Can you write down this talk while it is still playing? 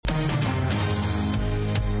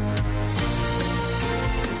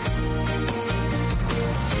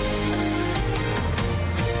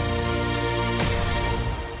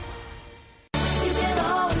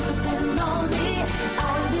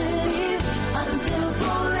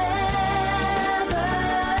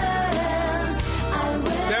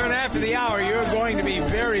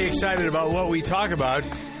excited about what we talk about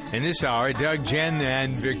in this hour. Doug, Jen,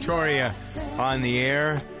 and Victoria on the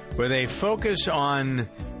air, where they focus on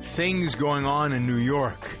things going on in New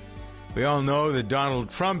York. We all know that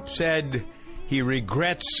Donald Trump said he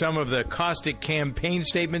regrets some of the caustic campaign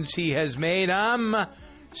statements he has made. I'm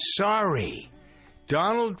sorry.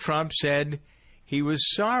 Donald Trump said he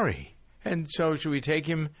was sorry. And so should we take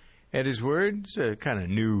him at his word? It's a kind of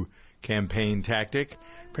new campaign tactic.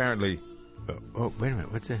 Apparently... Oh, wait a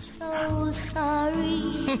minute. What's this? So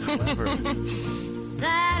sorry that I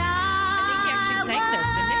think he actually sang this,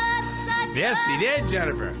 didn't he? Yes, he did,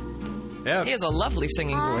 Jennifer. Yep. He has a lovely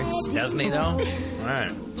singing voice. Doesn't he, though? All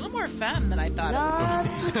right. A little more femme than I thought it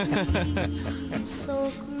would be.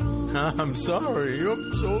 so cruel. I'm sorry.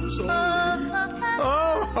 I'm so sorry.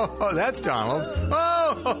 Oh, that's Donald.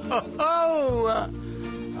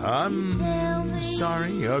 I'm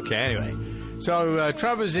sorry. Okay, anyway. So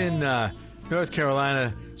Trump is in North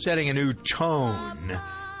Carolina setting a new tone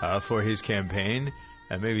for his campaign.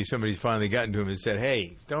 Maybe somebody's finally gotten to him and said,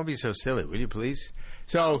 hey, don't be so silly, will you please?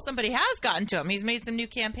 So well, somebody has gotten to him. He's made some new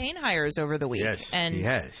campaign hires over the week. Yes, and he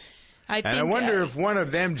has. I wonder if one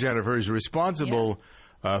of them, Jennifer, is responsible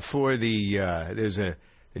for the... there's a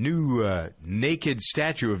new naked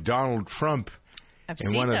statue of Donald Trump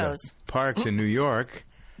in one of the parks in New York.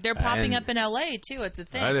 They're popping up in L.A., too. It's a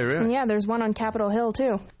thing. Are they really? Yeah, there's one on Capitol Hill,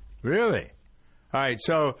 too. Really? All right,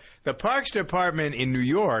 so the Parks Department in New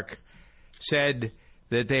York said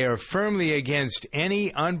that they are firmly against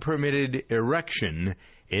any unpermitted erection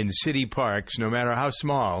in city parks, no matter how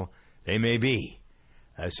small they may be.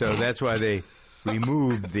 So that's why they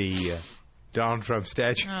removed the Donald Trump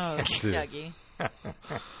statue. Oh, Dougie.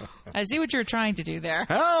 I see what you're trying to do there.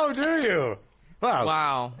 Oh, do you? Well,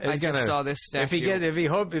 wow! I just saw this statue. If he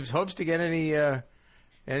hopes to get any, am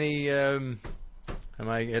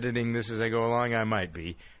I editing this as I go along? I might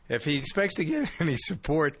be. If he expects to get any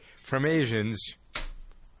support from Asians,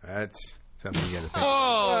 that's something you got to think.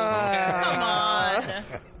 Oh, come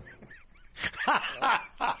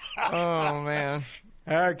on! Oh man.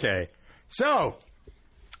 Okay, so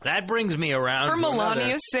that brings me around. For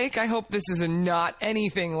Melania's sake, I hope this is not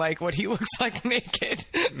anything like what he looks like naked.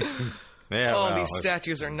 Yeah, these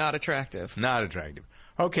statues are not attractive. Not attractive.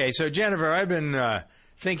 Okay, so Jennifer, I've been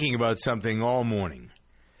thinking about something all morning.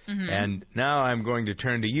 Mm-hmm. And now I'm going to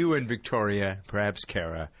turn to you and Victoria, perhaps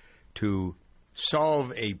Cara, to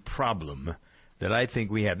solve a problem that I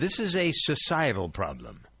think we have. This is a societal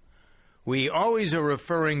problem. We always are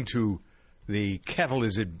referring to the kettle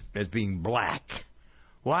as being black.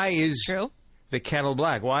 Why is the kettle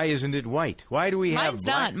black? Why isn't it white? Why do we have black? Mine's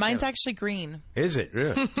not. Mine's actually green. Is it?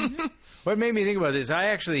 Really? What made me think about this, I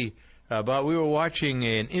actually, we were watching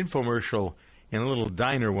an infomercial in a little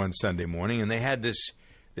diner one Sunday morning, and they had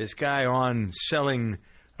this guy on selling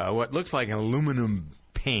what looks like an aluminum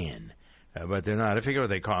pan, but they're not. I forget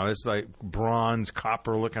what they call it. It's like bronze,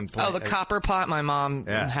 copper-looking pan. Oh, the copper pot. My mom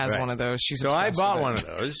has one of those. She's obsessed with it. So I bought one of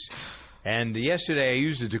those, and yesterday I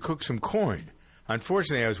used it to cook some corn.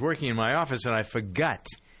 Unfortunately, I was working in my office, and I forgot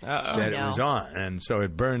that it was on, and so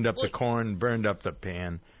it burned up the corn, burned up the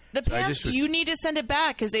pan. The pan, you need to send it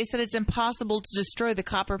back because they said it's impossible to destroy the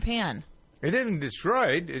copper pan. It didn't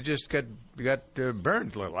destroy it. It just got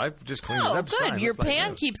burned a little. I just cleaned it up. Oh, good. Your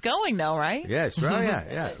pan keeps going, though, right? Yes. Well,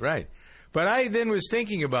 yeah, right. But I then was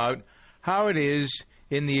thinking about how it is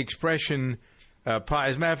in the expression pot.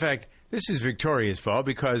 As a matter of fact, this is Victoria's fault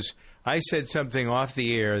because I said something off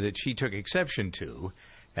the air that she took exception to.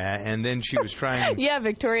 And then she was trying... Yeah,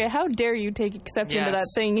 Victoria, how dare you take exception to that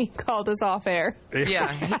thing he called us off air?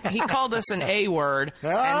 Yeah, he called us an A word. No,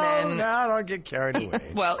 don't get carried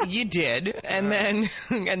away. Well, you did. And then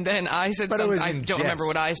I said something. I don't remember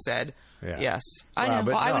what I said. Yeah. Yes. I know.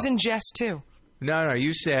 Well, I was in jest, too. No,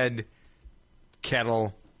 you said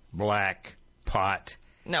kettle, black, pot.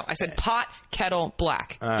 No, I said pot, kettle,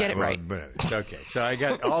 black. Get it right. Okay, so I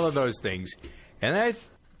got all of those things. And I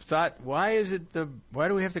thought, why do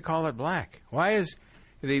we have to call it black? Why is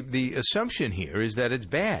the assumption here is that it's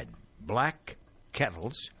bad. Black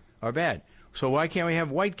kettles are bad. So why can't we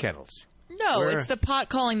have white kettles? No, it's the pot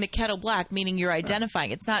calling the kettle black, meaning you're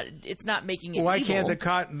identifying. It's not making it why evil.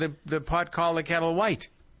 Can't the pot call the kettle white?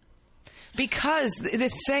 Because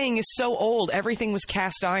this saying is so old, everything was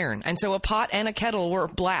cast iron. And so a pot and a kettle were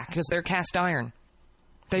black because they're cast iron.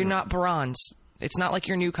 They're not bronze. It's not like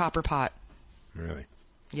your new copper pot. Really?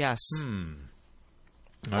 Yes.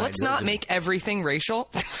 Right, let's not make everything racial.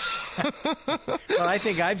 Well, I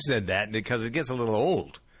think I've said that because it gets a little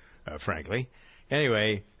old, frankly.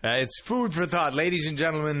 Anyway, it's Food for Thought. Ladies and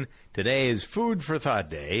gentlemen, today is Food for Thought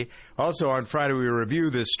Day. Also on Friday, we review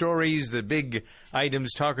the stories, the big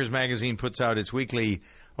items. Talkers Magazine puts out its weekly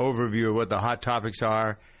overview of what the hot topics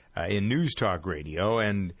are in news talk radio.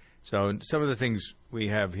 And so some of the things we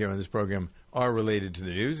have here on this program are related to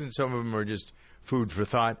the news, and some of them are just food for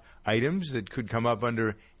thought items that could come up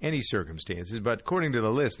under any circumstances. But according to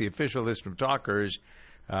the list, the official list from Talkers,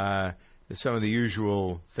 some of the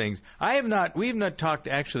usual things. We have not talked,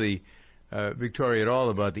 actually, Victoria, at all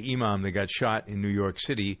about the imam that got shot in New York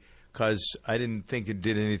City, because I didn't think it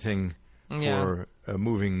did anything for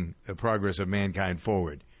moving the progress of mankind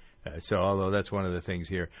forward. Although that's one of the things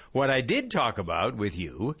here. What I did talk about with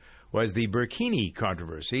you was the burkini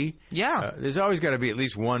controversy. Yeah. There's always got to be at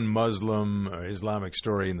least one Muslim or Islamic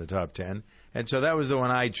story in the top 10. And so that was the one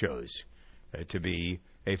I chose to be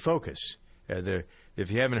a focus. If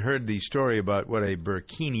you haven't heard the story about what a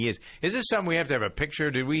burkini is this something we have to have a picture?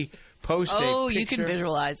 Did we post a picture? Oh, you can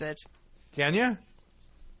visualize it. Can you?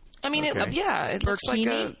 I mean, it looks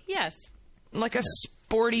like like a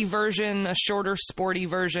sporty version, a shorter sporty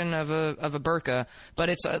version of a burqa, but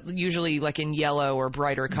it's usually like in yellow or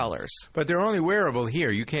brighter colors. But they're only wearable here.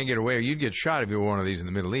 You can't get away. You'd get shot if you wore one of these in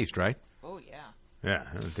the Middle East, right? Oh, yeah. Yeah,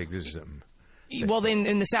 I don't think this is something. Well, then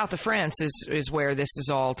in the south of France is where this is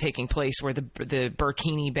all taking place, where the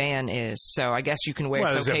burkini ban is. So I guess you can wear.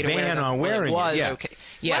 It's okay to wear. There's a ban on wearing it. Yeah. Okay.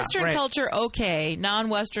 Yeah. Western culture, okay.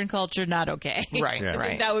 Non-Western culture, not okay. Right. Yeah.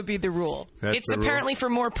 Right. That would be the rule. It's apparently for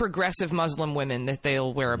more progressive Muslim women that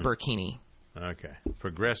they'll wear a burkini. Okay.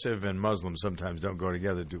 Progressive and Muslim sometimes don't go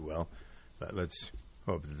together too well. But let's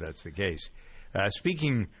hope that that's the case.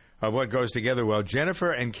 Speaking of what goes together well,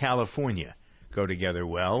 Jennifer and California go together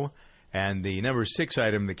well. And the number 6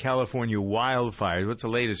 item, the California Wildfires. What's the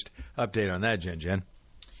latest update on that, Jen?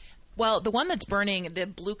 Well, the one that's burning, the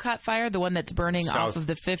Blue Cut fire, the one that's burning off of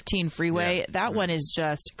the 15 freeway, that one is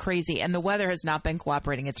just crazy. And the weather has not been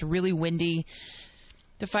cooperating. It's really windy.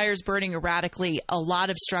 The fire's burning erratically. A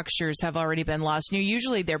lot of structures have already been lost.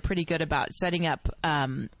 Usually they're pretty good about setting up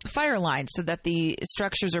fire lines so that the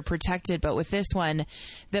structures are protected. But with this one,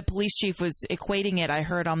 the police chief was equating it, I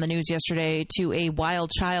heard on the news yesterday, to a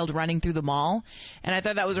wild child running through the mall. And I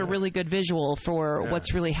thought that was a really good visual for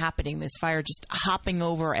what's really happening. This fire just hopping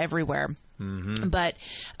over everywhere. Mm-hmm. But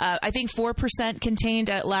I think 4% contained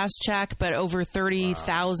at last check, but over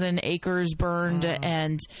 30,000 acres burned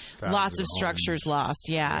and lots of structures lost.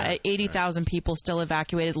 Yeah, 80,000 people still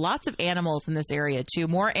evacuated. Lots of animals in this area, too.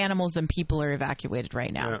 More animals than people are evacuated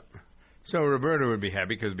right now. Yeah. So Roberta would be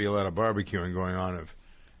happy because there'd be a lot of barbecuing going on of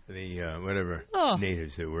the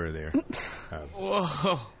natives that were there.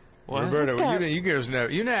 Whoa. What? Roberta, you girls know.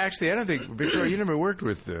 Actually, I don't think, Victoria, you never worked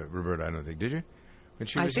with Roberta, I don't think, did you?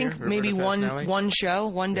 I think here, maybe one show,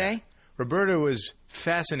 one day. Roberta was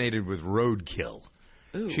fascinated with roadkill.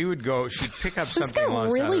 Ooh. She'd pick up something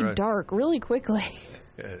alongside the road. This got really dark really quickly.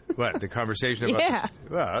 What, the conversation about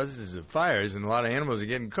this is the fires, and a lot of animals are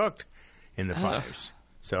getting cooked in the fires.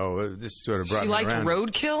 So this sort of brought me around. She liked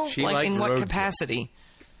roadkill? She liked in what roadkill. Capacity?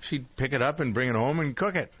 She'd pick it up and bring it home and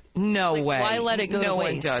cook it. No way. Why let it go to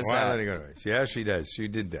waste? No one does that. Why let it go to waste? Yeah, she does. She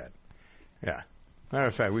did that. Yeah. Matter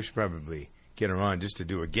of fact, we should probably get her on just to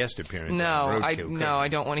do a guest appearance. I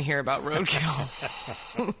don't want to hear about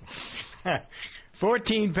roadkill.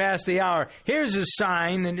 14 past the hour. Here's a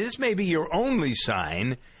sign, and this may be your only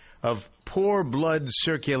sign of poor blood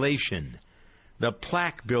circulation. The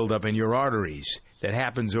plaque buildup in your arteries that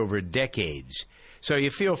happens over decades. So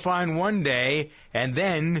you feel fine one day, and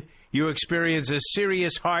then you experience a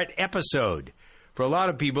serious heart episode. For a lot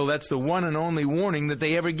of people, that's the one and only warning that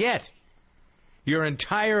they ever get. Your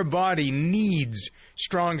entire body needs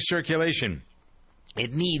strong circulation.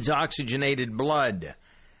 It needs oxygenated blood.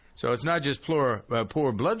 So it's not just poor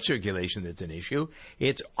blood circulation that's an issue.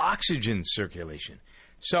 It's oxygen circulation.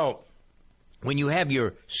 So when you have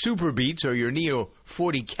your Super Beats or your Neo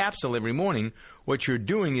 40 capsule every morning, what you're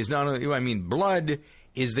doing is blood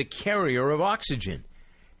is the carrier of oxygen.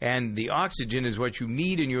 And the oxygen is what you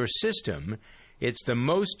need in your system. It's the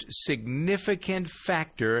most significant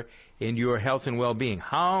factor in your health and well-being.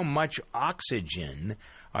 How much oxygen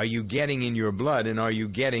are you getting in your blood, and are you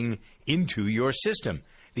getting into your system?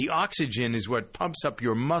 The oxygen is what pumps up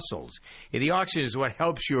your muscles. The oxygen is what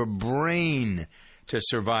helps your brain to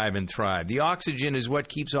survive and thrive. The oxygen is what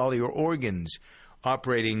keeps all your organs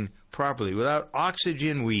operating properly. Without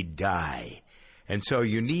oxygen, we die. And so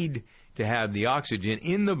you need to have the oxygen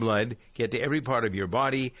in the blood get to every part of your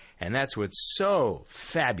body, and that's what's so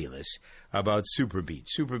fabulous about Super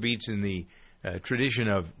Beats. Super Beats in the tradition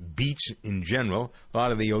of beets in general. A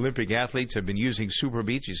lot of the Olympic athletes have been using super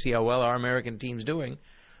beets. You see how well our American team's doing.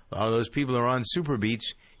 A lot of those people are on super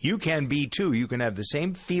beets. You can be too. You can have the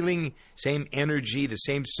same feeling, same energy, the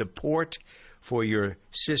same support for your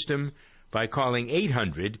system by calling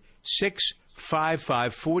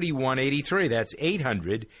 800-655-4183. That's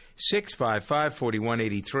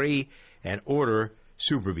 800-655-4183 and order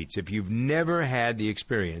super beets. If you've never had the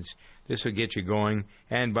experience, this will get you going.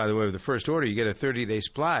 And by the way, with the first order, you get a 30-day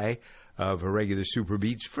supply of a regular super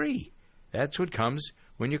beets free. That's what comes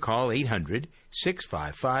when you call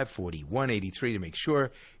 800-655-4183 to make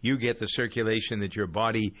sure you get the circulation that your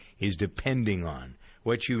body is depending on,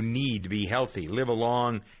 what you need to be healthy, live a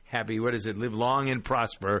long, happy, live long and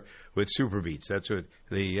prosper with super beets. That's what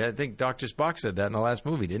I think Dr. Spock said that in the last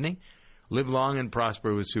movie, didn't he? Live long and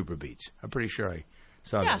prosper with super beets. I'm pretty sure I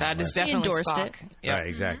saw that. That is definitely endorsed Spock. it. Yep. Right,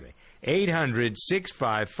 exactly.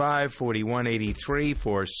 800-655-4183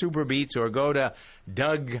 for super beets, or go to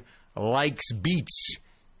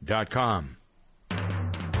DougLikesBeets.com.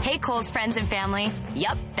 Hey, Kohl's friends and family.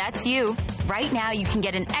 Yep, that's you. Right now, you can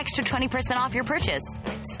get an extra 20% off your purchase.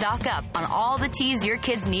 Stock up on all the tees your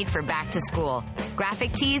kids need for back to school.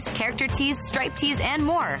 Graphic tees, character tees, striped tees, and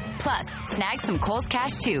more. Plus, snag some Kohl's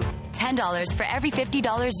Cash, too. $10 for every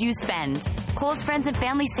 $50 you spend. Kohl's Friends and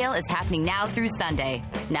Family sale is happening now through Sunday.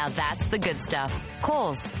 Now that's the good stuff.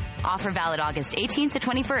 Kohl's. Offer valid August 18th to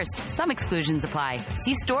 21st. Some exclusions apply.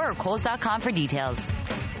 See store or Kohls.com for details.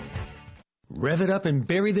 Rev it up and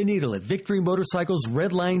bury the needle at Victory Motorcycles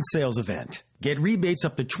Red Line Sales Event. Get rebates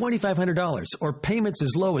up to $2,500 or payments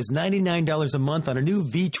as low as $99 a month on a new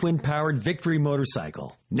V-twin-powered Victory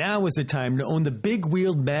motorcycle. Now is the time to own the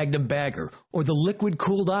big-wheeled Magnum Bagger or the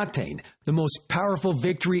liquid-cooled Octane, the most powerful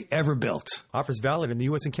Victory ever built. Offers valid in the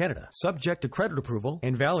U.S. and Canada, subject to credit approval,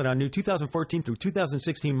 and valid on new 2014 through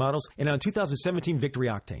 2016 models and on 2017 Victory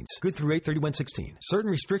Octanes. Good through 8/31/16.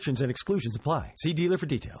 Certain restrictions and exclusions apply. See dealer for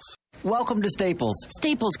details. Welcome to Staples.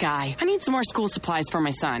 Staples guy, I need some more school supplies for my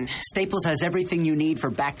son. Staples has everything you need for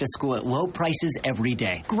back to school at low prices every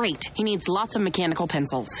day. Great. He needs lots of mechanical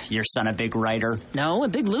pencils. Your son a big writer? No, a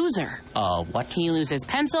big loser. What? He loses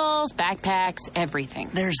pencils, backpacks, everything.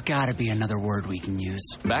 There's gotta be another word we can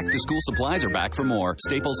use. Back to school supplies are back for more.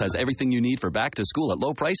 Staples has everything you need for back to school at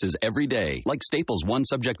low prices every day. Like Staples one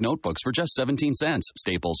subject notebooks for just 17 cents.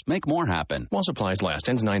 Staples, make more happen. While supplies last.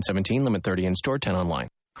 Ends 9/17, limit 30 in store, 10 online.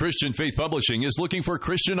 Christian Faith Publishing is looking for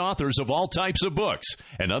Christian authors of all types of books.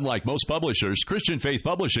 And unlike most publishers, Christian Faith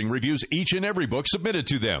Publishing reviews each and every book submitted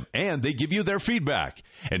to them, and they give you their feedback.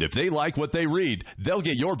 And if they like what they read, they'll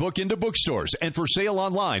get your book into bookstores and for sale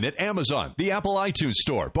online at Amazon, the Apple iTunes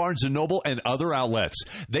Store, Barnes & Noble, and other outlets.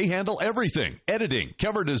 They handle everything: editing,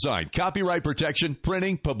 cover design, copyright protection,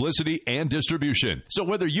 printing, publicity, and distribution. So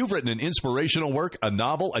whether you've written an inspirational work, a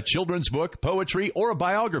novel, a children's book, poetry, or a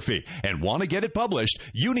biography, and want to get it published,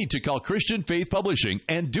 you need to call Christian Faith Publishing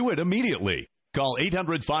and do it immediately. Call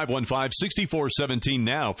 800-515-6417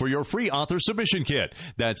 now for your free author submission kit.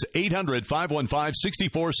 That's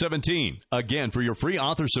 800-515-6417. Again, for your free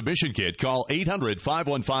author submission kit, call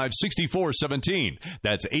 800-515-6417.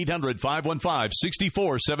 That's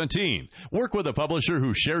 800-515-6417. Work with a publisher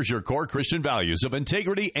who shares your core Christian values of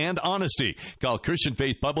integrity and honesty. Call Christian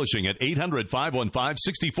Faith Publishing at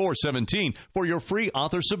 800-515-6417 for your free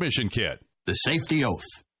author submission kit. The safety oath.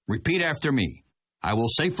 Repeat after me. I will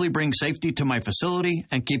safely bring safety to my facility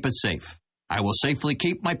and keep it safe. I will safely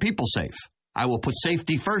keep my people safe. I will put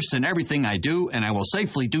safety first in everything I do, and I will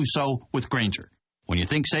safely do so with Grainger. When you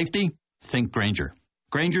think safety, think Grainger.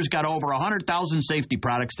 Grainger's got over 100,000 safety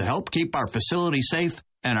products to help keep our facility safe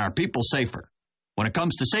and our people safer. When it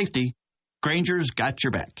comes to safety, Grainger's got your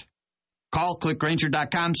back. Call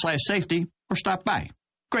clickgrainger.com/safety or stop by.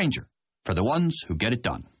 Grainger, for the ones who get it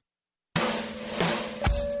done.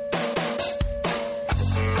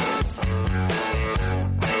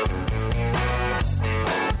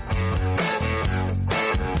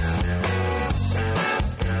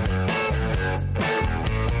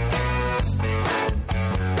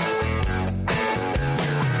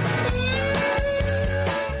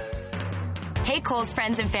 Kohl's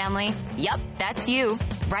friends and family. Yep, that's you.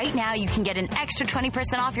 Right now, you can get an extra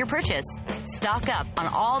 20% off your purchase. Stock up on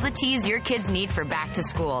all the tees your kids need for back to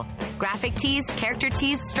school. Graphic tees, character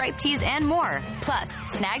tees, striped tees, and more. Plus,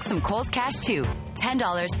 snag some Kohl's Cash, too.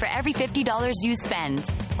 $10 for every $50 you spend.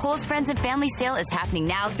 Kohl's Friends and Family sale is happening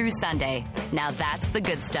now through Sunday. Now that's the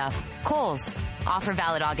good stuff. Kohl's. Offer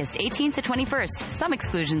valid August 18th to 21st. Some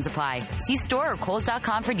exclusions apply. See store or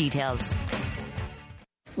Kohls.com for details.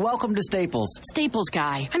 Welcome to Staples. Staples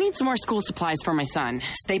guy. I need some more school supplies for my son.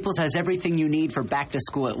 Staples has everything you need for back to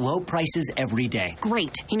school at low prices every day.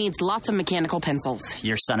 Great. He needs lots of mechanical pencils.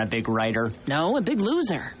 Your son a big writer? No, a big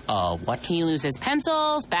loser. What? He loses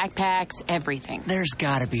pencils, backpacks, everything. There's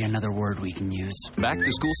gotta be another word we can use. Back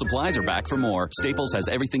to school supplies are back for more. Staples has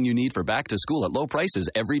everything you need for back to school at low prices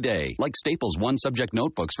every day. Like Staples one-subject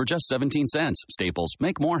notebooks for just 17 cents. Staples,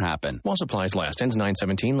 make more happen. While supplies last. Ends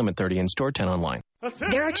 9/17. Limit 30 in store, 10 online.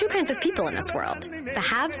 There are two kinds of people in this world, the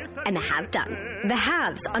haves and the have-dones. The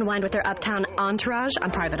haves unwind with their uptown entourage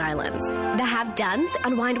on private islands. The have-dones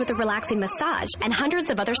unwind with a relaxing massage and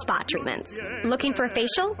hundreds of other spa treatments. Looking for a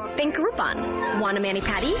facial? Think Groupon. Want a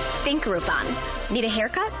mani-pedi? Think Groupon. Need a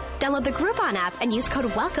haircut? Download the Groupon app and use code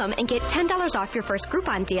WELCOME and get $10 off your first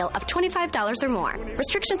Groupon deal of $25 or more.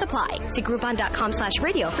 Restrictions apply. See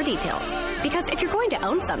Groupon.com/radio for details. Because if you're going to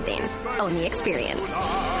own something, own the experience.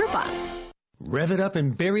 Groupon. Rev it up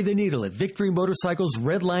and bury the needle at Victory Motorcycles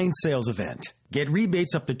Red Line Sales Event. Get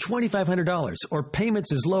rebates up to $2,500 or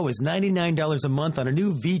payments as low as $99 a month on a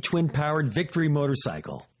new V-twin-powered Victory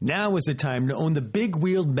motorcycle. Now is the time to own the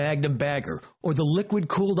big-wheeled Magnum Bagger or the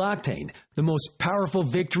liquid-cooled Octane, the most powerful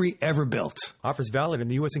Victory ever built. Offers valid in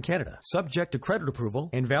the U.S. and Canada, subject to credit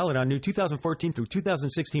approval, and valid on new 2014 through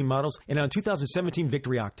 2016 models and on 2017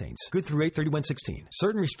 Victory Octanes. Good through 8/31/16.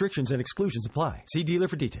 Certain restrictions and exclusions apply. See dealer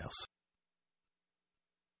for details.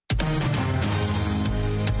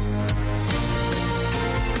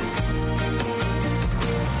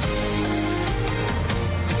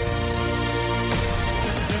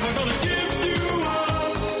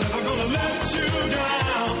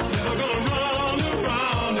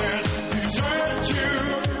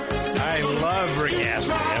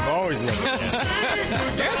 You're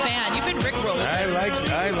a fan. You've been rickrolling.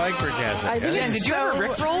 I like Rick Astley. Jen, did you ever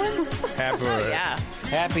rickrolling?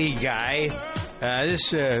 Happy guy.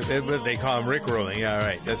 What they call him rickrolling. All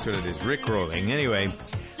right, that's what it is, rickrolling. Anyway,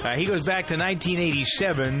 he goes back to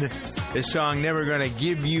 1987. This song, "Never Gonna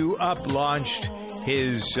Give You Up," launched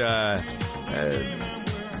his the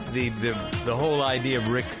whole idea of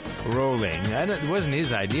Rick rolling. It wasn't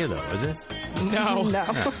his idea, though, was it? No.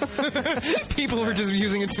 People were just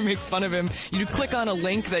using it to make fun of him. You click on a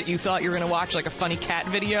link that you thought you were going to watch, like a funny cat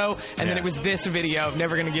video, and then it was this video of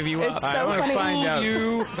 "Never Gonna Give You Up." It's so I want to find out.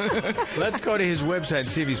 You. Let's go to his website and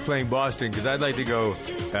see if he's playing Boston, because I'd like to go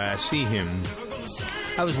see him.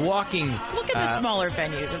 I was walking. Look at the smaller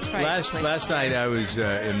venues. It's probably last night I was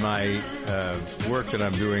in my work that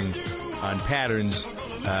I'm doing on patterns.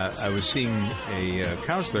 I was seeing a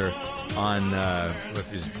counselor on what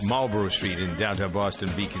is Marlborough Street in downtown Boston,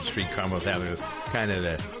 Beacon Street, Commonwealth Avenue, kind of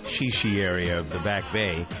the Shishi area of the Back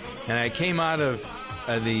Bay. And I came out of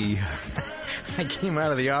the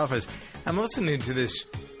office. I'm listening to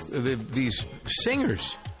these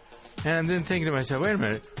singers. And I'm then thinking to myself, wait a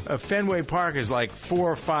minute, Fenway Park is like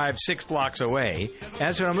 4, 5, 6 blocks away.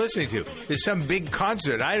 That's what I'm listening to. There's some big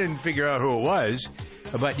concert. I didn't figure out who it was,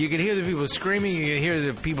 but you can hear the people screaming. You can hear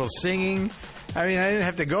the people singing. I mean, I didn't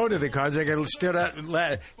have to go to the concert. I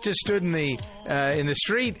just stood in the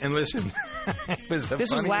street and listened. This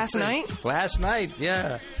was last night? Last night,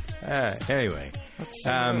 yeah. Anyway. Let's see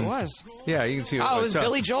who it was. Yeah, you can see who it was.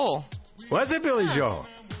 Billy Joel. Was it Billy Joel?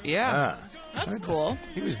 Yeah. That's cool.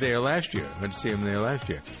 He was there last year. I went to see him there last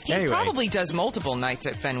year. He probably does multiple nights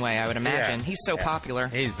at Fenway, I would imagine. Yeah. He's so popular.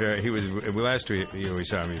 Last year we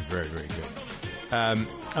saw him, he was very, very good. All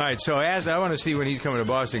right, so I want to see when he's coming to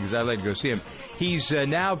Boston, because I'd like to go see him. He's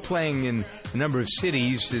now playing in a number of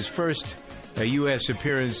cities. His first U.S.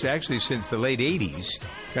 appearance, actually, since the late 80s.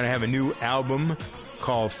 Going to have a new album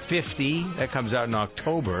called 50. That comes out in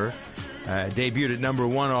October. Debuted at number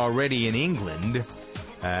 1 already in England.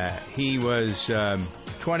 He was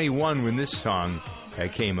 21 when this song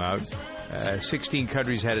came out. 16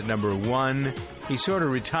 countries had it number 1. He sort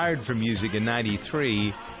of retired from music in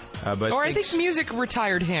 93. I think music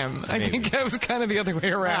retired him. I think it was kind of the other way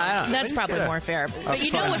around. That's probably more fair. But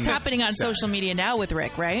you know what's happening on social media now with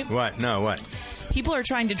Rick, right? What? No, what? People are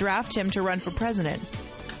trying to draft him to run for president.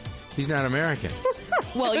 He's not American.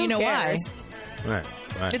 Well, you know why? Right.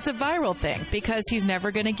 It's a viral thing because he's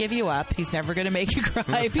never going to give you up. He's never going to make you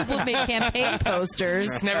cry. People have made campaign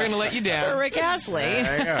posters. He's never going to let you down. For Rick Astley.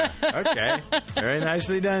 There you go. Okay. Very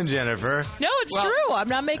nicely done, Jennifer. No, it's true. I'm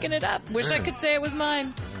not making it up. Wish I could say it was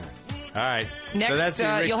mine. All right. Next,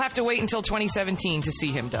 so you'll have to wait until 2017 to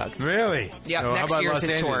see him, Doug. Really? Yeah, next year's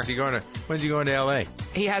his tour. When's he going to L.A.?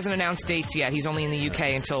 He hasn't announced dates yet. He's only in the UK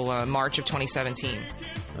until March of 2017.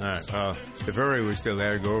 All right. Well, if Uri was still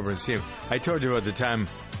there, I'd go over and see him. I told you about the time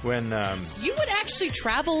when... you would actually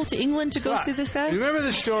travel to England to go see this guy? You remember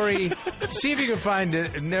the story? See if you can find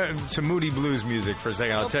some Moody Blues music for a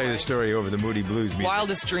second. I'll tell you the story over the Moody Blues music.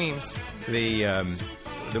 Wildest dreams.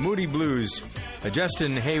 The Moody Blues,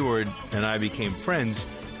 Justin Hayward and I became friends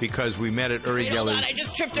because we met at Uri Geller's. Hold on, I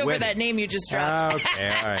just tripped over that name you just dropped. Okay,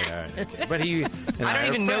 all right. But he... I don't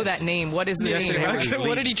even know that name. What is the name?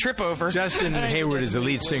 What did he trip over? Justin Hayward is the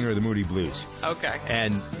lead singer of the Moody Blues. Okay.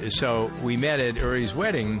 And so we met at Uri's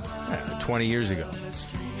wedding 20 years ago.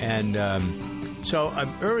 And so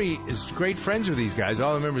Uri is great friends with these guys,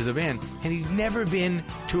 all the members of the band, and he'd never been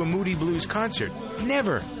to a Moody Blues concert.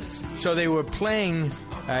 Never. So they were playing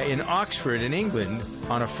in Oxford in England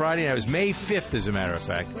on a Friday night. It was May 5th, as a matter of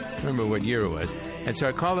fact. I don't remember what year it was. And so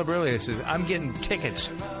I called up earlier and said, I'm getting tickets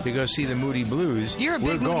to go see the Moody Blues. You're a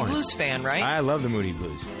big Moody Blues fan, right? I love the Moody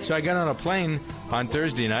Blues. So I got on a plane on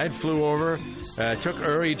Thursday night, flew over, took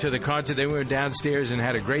Uri to the concert. They went downstairs and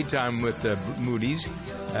had a great time with the Moody's.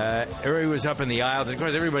 Uri was up in the aisles. And of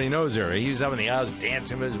course, everybody knows Uri. He was up in the aisles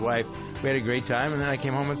dancing with his wife. We had a great time, and then I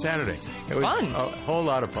came home on Saturday. It was fun. A whole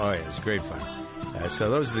lot of fun. It was great fun.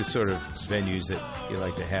 So those are the sort of venues that you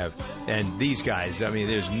like to have. And these guys, I mean,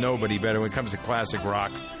 there's nobody better. When it comes to classic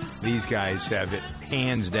rock, these guys have it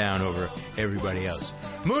hands down over everybody else.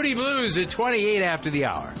 Moody Blues at 28 after the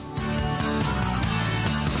hour.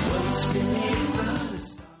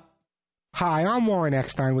 Hi, I'm Warren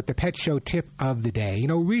Eckstein with the Pet Show Tip of the Day. You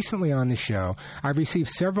know, recently on the show, I've received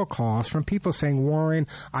several calls from people saying, Warren,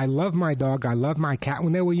 I love my dog, I love my cat.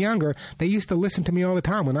 When they were younger, they used to listen to me all the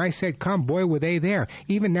time. When I said, come, boy, were they there.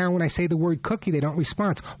 Even now, when I say the word cookie, they don't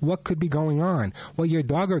respond. What could be going on? Well, your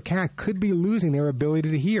dog or cat could be losing their ability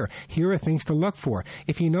to hear. Here are things to look for.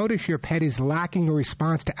 If you notice your pet is lacking a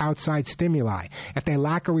response to outside stimuli, if they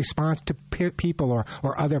lack a response to people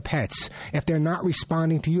or other pets, if they're not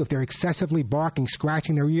responding to you, if they're excessively barking,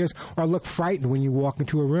 scratching their ears, or look frightened when you walk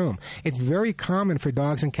into a room. It's very common for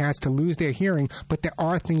dogs and cats to lose their hearing, but there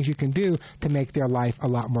are things you can do to make their life a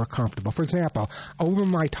lot more comfortable. For example, over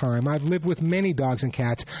my time, I've lived with many dogs and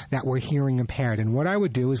cats that were hearing impaired, and what I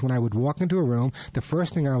would do is when I would walk into a room, the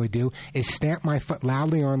first thing I would do is stamp my foot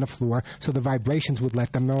loudly on the floor so the vibrations would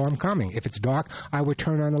let them know I'm coming. If it's dark, I would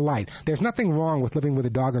turn on the light. There's nothing wrong with living with a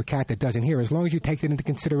dog or cat that doesn't hear, as long as you take it into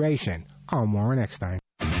consideration. I'm Warren Eckstein.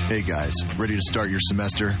 Hey guys, ready to start your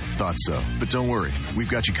semester? Thought so. But don't worry, we've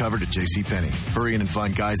got you covered at JCPenney. Hurry in and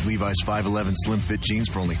find guys Levi's 511 Slim Fit jeans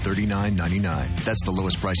for only $39.99. That's the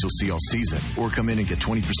lowest price you'll see all season. Or come in and get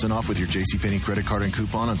 20% off with your JCPenney credit card and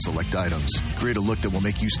coupon on select items. Create a look that will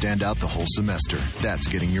make you stand out the whole semester. That's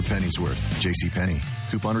getting your pennies worth. JCPenney.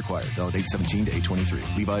 Coupon required. Valid 8/17 to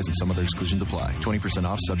 8/23. Levi's and some other exclusions apply. 20%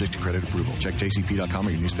 off subject to credit approval. Check jcp.com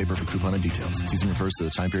or your newspaper for coupon and details. Season refers to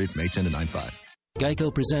the time period from 8/10 to 9/5.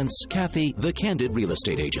 Geico presents Kathy, the Candid Real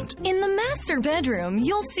Estate Agent. In the master bedroom,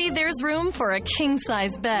 you'll see there's room for a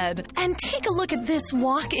king-size bed. And take a look at this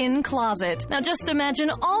walk-in closet. Now just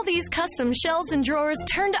imagine all these custom shelves and drawers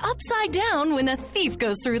turned upside down when a thief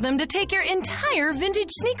goes through them to take your entire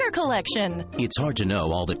vintage sneaker collection. It's hard to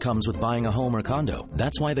know all that comes with buying a home or condo.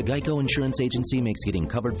 That's why the Geico Insurance Agency makes getting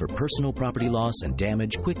covered for personal property loss and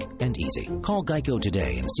damage quick and easy. Call Geico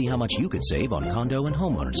today and see how much you could save on condo and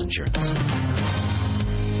homeowners insurance.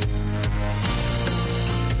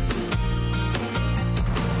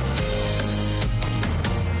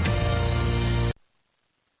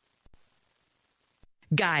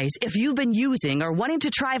 Guys, if you've been using or wanting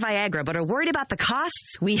to try Viagra but are worried about the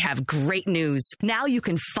costs, we have great news. Now you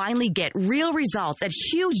can finally get real results at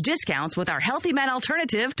huge discounts with our Healthy Man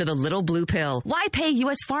alternative to the little blue pill. Why pay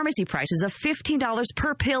U.S. pharmacy prices of $15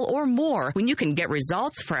 per pill or more when you can get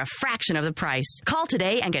results for a fraction of the price? Call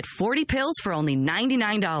today and get 40 pills for only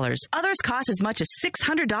 $99. Others cost as much as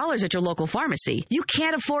 $600 at your local pharmacy. You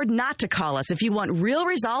can't afford not to call us if you want real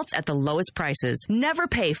results at the lowest prices. Never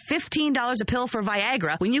pay $15 a pill for Viagra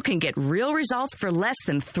when you can get real results for less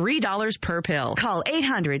than $3 per pill. Call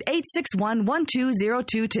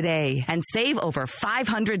 800-861-1202 today and save over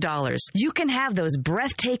 $500. You can have those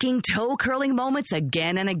breathtaking, toe-curling moments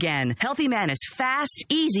again and again. Healthy Man is fast,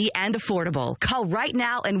 easy, and affordable. Call right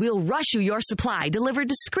now and we'll rush you your supply delivered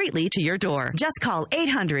discreetly to your door. Just call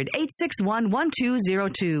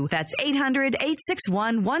 800-861-1202. That's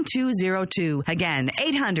 800-861-1202. Again,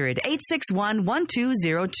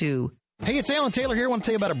 800-861-1202. Hey, it's Alan Taylor here. I want to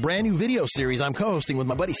tell you about a brand new video series I'm co-hosting with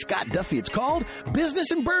my buddy Scott Duffy. It's called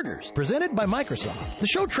Business and Burgers, presented by Microsoft. The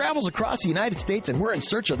show travels across the United States, and we're in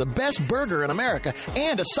search of the best burger in America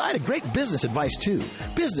and a side of great business advice, too.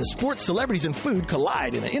 Business, sports, celebrities, and food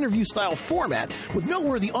collide in an interview-style format with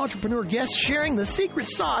noteworthy entrepreneur guests sharing the secret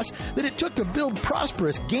sauce that it took to build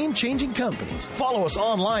prosperous, game-changing companies. Follow us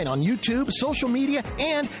online on YouTube, social media,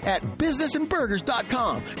 and at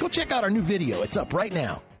businessandburgers.com. Go check out our new video. It's up right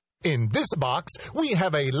now. In this box, we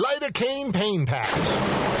have a lidocaine pain patch.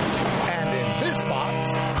 And in this box,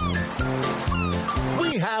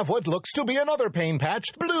 we have what looks to be another pain patch,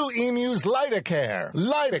 Blue Emu's Lidocare.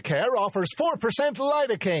 Lidocare offers 4%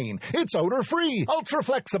 lidocaine. It's odor-free,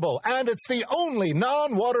 ultra-flexible, and it's the only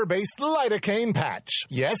non-water-based lidocaine patch.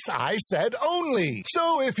 Yes, I said only.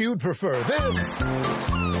 So if you'd prefer this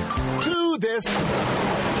to this,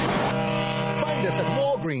 find us at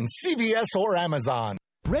Walgreens, CVS, or Amazon.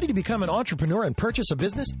 Ready to become an entrepreneur and purchase a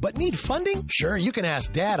business, but need funding? Sure, you can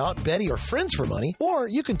ask Dad, Aunt Betty, or friends for money, or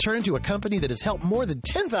you can turn to a company that has helped more than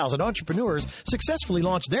 10,000 entrepreneurs successfully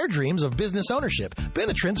launch their dreams of business ownership,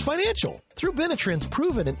 Benetrends Financial. Through Benetrends'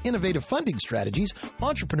 proven and innovative funding strategies,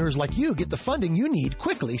 entrepreneurs like you get the funding you need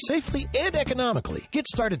quickly, safely, and economically. Get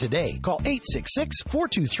started today. Call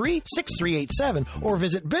 866-423-6387 or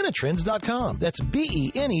visit Benetrends.com. That's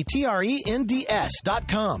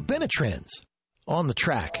Benetrends.com. Benetrends. On the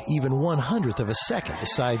track, even 1/100th of a second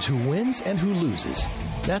decides who wins and who loses.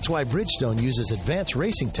 That's why Bridgestone uses advanced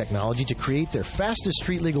racing technology to create their fastest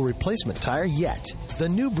street-legal replacement tire yet, the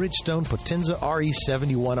new Bridgestone Potenza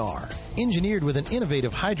RE71R. Engineered with an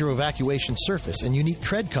innovative hydro-evacuation surface and unique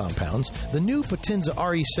tread compounds, the new Potenza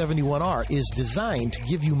RE71R is designed to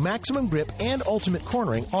give you maximum grip and ultimate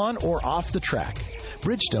cornering on or off the track.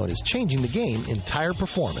 Bridgestone is changing the game in tire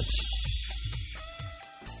performance.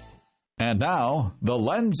 And now, the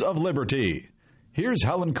Lens of Liberty. Here's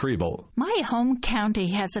Helen Kriebel. My home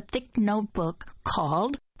county has a thick notebook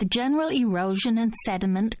called the General Erosion and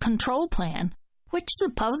Sediment Control Plan, which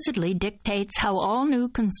supposedly dictates how all new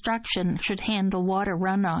construction should handle water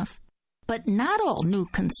runoff. But not all new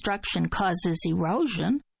construction causes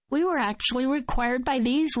erosion. We were actually required by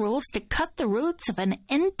these rules to cut the roots of an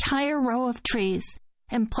entire row of trees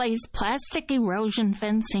and place plastic erosion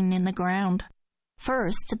fencing in the ground.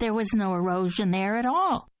 First, there was no erosion there at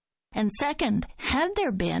all. And second, had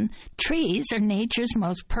there been, trees are nature's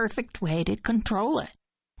most perfect way to control it.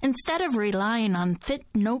 Instead of relying on thick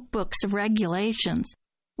notebooks of regulations,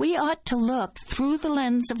 we ought to look through the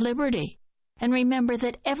lens of liberty and remember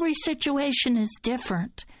that every situation is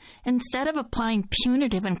different. Instead of applying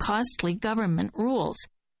punitive and costly government rules,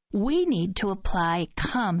 we need to apply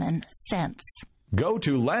common sense. Go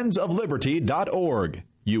to lensofliberty.org.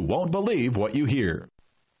 You won't believe what you hear.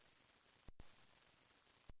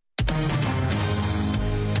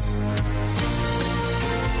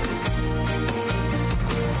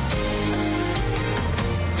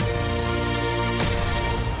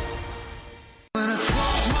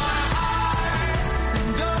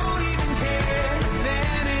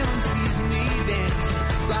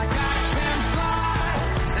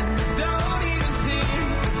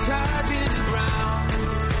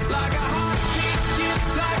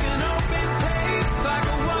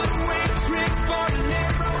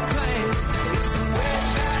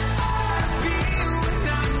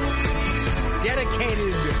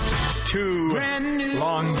 Dedicated to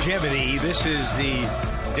longevity, this is the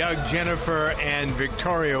Doug, Jennifer, and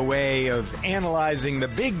Victoria way of analyzing the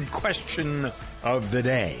big question of the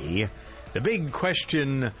day. The big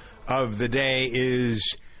question of the day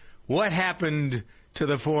is, what happened to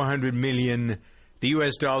the 400 million, the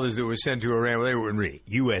U.S. dollars that were sent to Iran? Well, they weren't really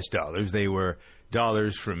U.S. dollars. They were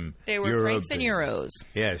dollars from They were Europe francs and euros.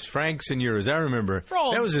 Yes, francs and euros. I remember.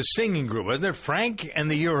 That was a singing group, wasn't it? Frank and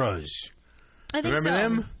the Euros. I think Remember so.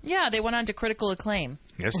 them? Yeah, they went on to critical acclaim.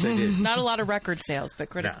 Yes, they did. Not a lot of record sales, but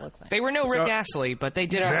critical acclaim. They were no Rick Astley, but they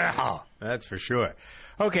did. That's for sure.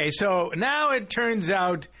 Okay, so now it turns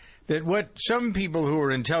out that what some people who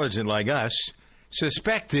are intelligent like us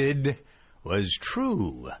suspected was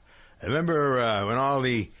true. I remember when all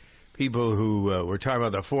the people who were talking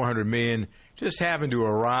about the 400 million just happened to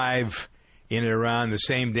arrive in and around the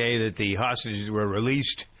same day that the hostages were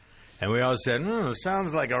released. And we all said,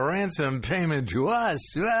 sounds like a ransom payment to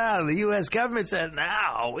us. Well, the U.S. government said,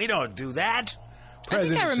 no, we don't do that. I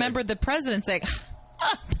think I remembered the president saying,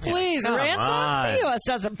 please, ransom? The U.S.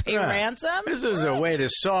 doesn't pay ransom. This was a way to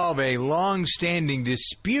solve a long-standing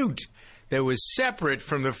dispute that was separate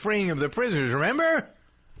from the freeing of the prisoners, remember?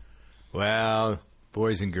 Well,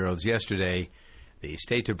 boys and girls, yesterday the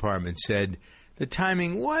State Department said the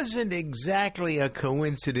timing wasn't exactly a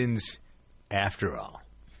coincidence after all.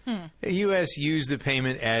 The U.S. used the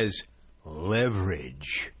payment as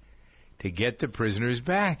leverage to get the prisoners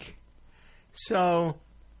back. So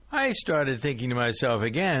I started thinking to myself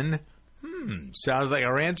again, sounds like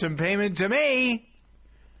a ransom payment to me.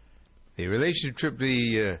 The relationship trip,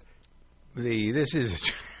 this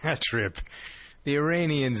is a trip. The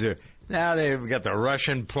Iranians are, now they've got the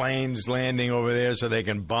Russian planes landing over there so they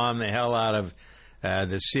can bomb the hell out of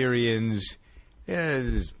the Syrians.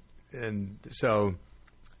 And so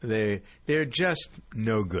they're just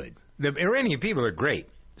no good. The Iranian people are great.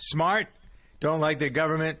 Smart, don't like their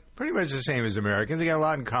government, pretty much the same as Americans. They got a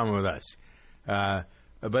lot in common with us.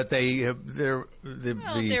 But their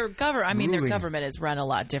government. I mean, their government is run a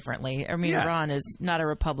lot differently. I mean, Iran is not a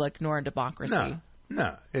republic nor a democracy.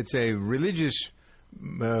 No, it's a religious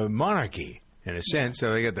monarchy in a sense.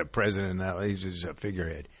 So they got the president now; he's just a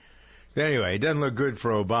figurehead. But anyway, it doesn't look good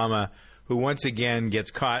for Obama, who once again gets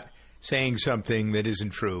caught saying something that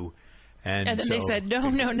isn't true. And then they said,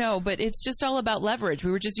 no, but it's just all about leverage.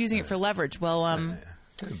 We were just using it for leverage. Well,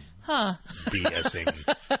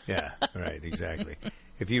 BSing. Yeah, right, exactly.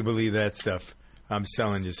 If you believe that stuff, I'm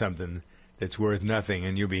selling you something that's worth nothing,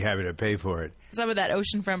 and you'll be happy to pay for it. Some of that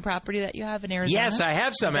oceanfront property that you have in Arizona? Yes, I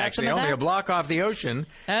have some, actually. Only a block off the ocean,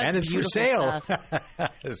 and it's for sale.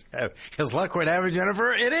 Because luck would have it,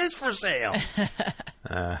 Jennifer, it is for sale.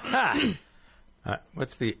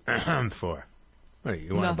 What's the for? What,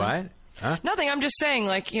 you want to buy it? Huh? Nothing. I'm just saying,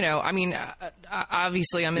 obviously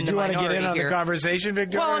I'm in the minority here. Do you want to get in on the conversation,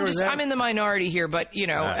 Victoria? Well, I'm in the minority here, but,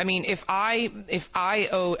 I mean, if I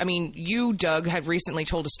owe, I mean, you, Doug, have recently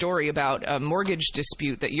told a story about a mortgage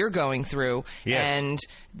dispute that you're going through, and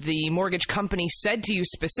the mortgage company said to you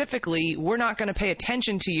specifically, we're not going to pay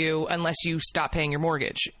attention to you unless you stop paying your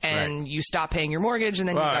mortgage. And you stop paying your mortgage, and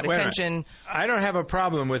then you got attention. I don't have a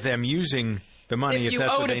problem with them using the money if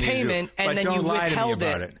that's what they need to do. If you owed a payment and then you withheld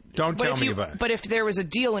it. Don't tell me about it. But if there was a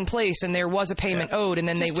deal in place and there was a payment owed and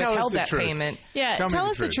then they withheld that payment. Yeah, tell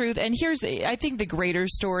us the truth. And here's, I think, the greater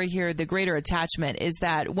story here, the greater attachment is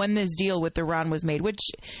that when this deal with Iran was made, which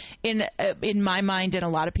in my mind and a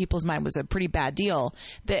lot of people's mind was a pretty bad deal,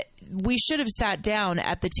 that we should have sat down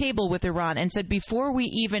at the table with Iran and said, before we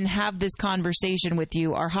even have this conversation with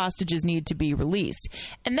you, our hostages need to be released.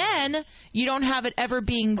 And then you don't have it ever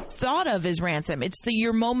being thought of as ransom. It's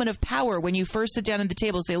your moment of power when you first sit down at the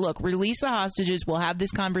table and say, look, release the hostages. We'll have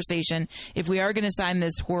this conversation. If we are going to sign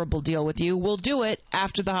this horrible deal with you, we'll do it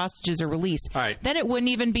after the hostages are released. All right. Then it wouldn't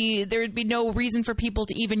even be, there would be no reason for people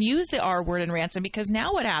to even use the R word in ransom, because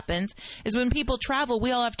now what happens is when people travel,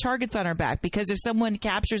 we all have targets on our back, because if someone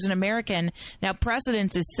captures an American, now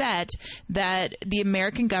precedence is set that the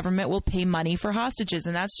American government will pay money for hostages,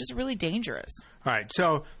 and that's just really dangerous. All right.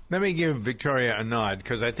 So let me give Victoria a nod,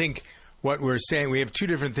 because I think what we're saying, we have two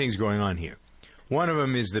different things going on here. One of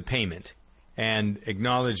them is the payment, and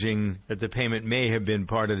acknowledging that the payment may have been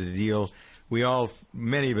part of the deal.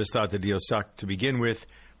 Many of us thought the deal sucked to begin with,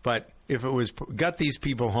 but if it was got these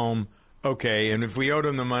people home, okay, and if we owed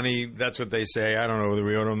them the money, that's what they say. I don't know whether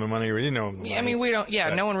we owed them the money or we didn't owe them the money. I mean, we don't,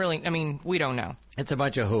 no one really, we don't know. It's a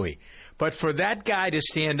bunch of hooey. But for that guy to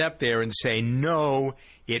stand up there and say, no,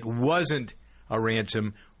 it wasn't a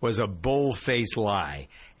ransom, was a bold-faced lie.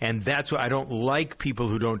 And that's why I don't like people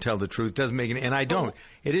who don't tell the truth. Doesn't make any, and I don't.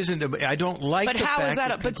 It isn't. I don't like. But how is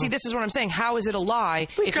that? But see, this is what I'm saying. How is it a lie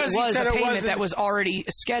if it was a payment that was already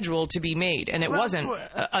scheduled to be made, and it wasn't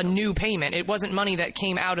a new payment? It wasn't money that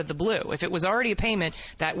came out of the blue. If it was already a payment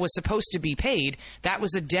that was supposed to be paid, that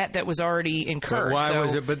was a debt that was already incurred. But why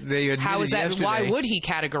was it? But they admitted how is that? Yesterday, why would he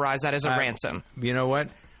categorize that as a ransom? You know what?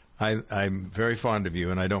 I'm very fond of you,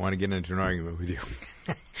 and I don't want to get into an argument with you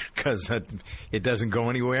because it doesn't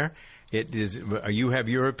go anywhere. It is. You have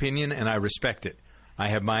your opinion, and I respect it. I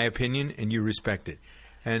have my opinion, and you respect it.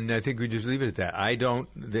 And I think we just leave it at that.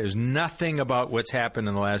 There's nothing about what's happened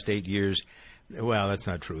in the last 8 years. Well, that's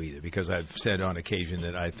not true either, because I've said on occasion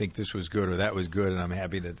that I think this was good or that was good, and I'm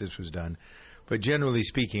happy that this was done. But generally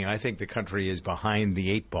speaking, I think the country is behind the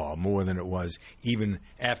 8 ball more than it was even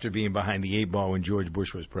after being behind the 8 ball when George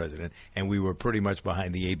Bush was president, and we were pretty much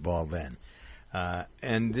behind the 8 ball then.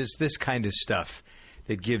 And this kind of stuff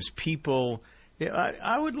that gives people –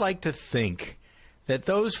 I would like to think that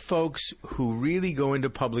those folks who really go into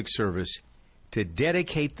public service to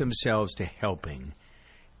dedicate themselves to helping,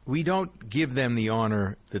 we don't give them the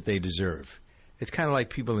honor that they deserve. It's kind of like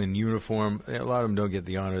people in uniform. A lot of them don't get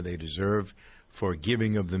the honor they deserve for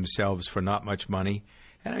giving of themselves for not much money.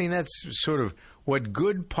 And I mean, that's sort of what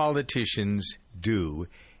good politicians do,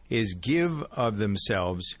 is give of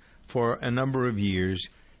themselves for a number of years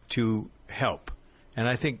to help. And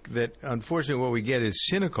I think that, unfortunately, what we get is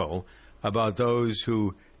cynical about those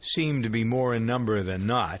who seem to be more in number than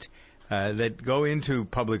not that go into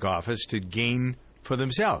public office to gain for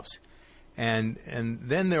themselves. And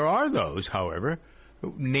then there are those, however,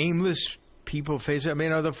 nameless people face. I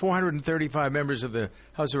mean, are the 435 members of the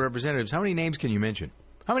House of Representatives, how many names can you mention?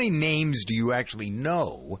 How many names do you actually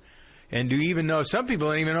know? And do you even know? Some people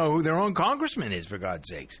don't even know who their own congressman is, for God's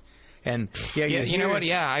sakes. And you know what?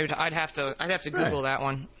 Yeah, I'd have to Google that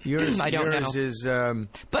one. Yours, I don't yours know. Is,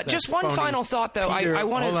 but just one final thought, though. I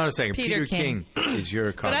want to hold on a second. Peter King is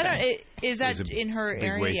your congressman. But I don't. Is that in her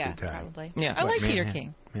area? Yeah, probably. Yeah, I like Peter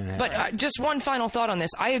King. But just one final thought on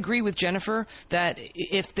this. I agree with Jennifer that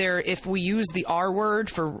if we use the R word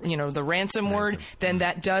for the ransom word, then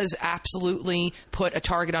that does absolutely put a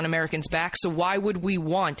target on Americans' back. So why would we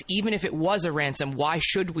want, even if it was a ransom, why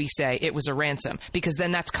should we say it was a ransom? Because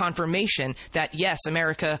then that's confirmation that yes,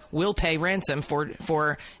 America will pay ransom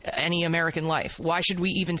for any American life. Why should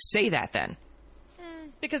we even say that then?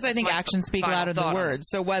 Because I think actions speak louder than words.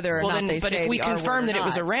 So whether or not they say the R word or not. But if we confirm that it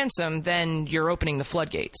was a ransom, then you're opening the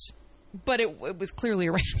floodgates. But it was clearly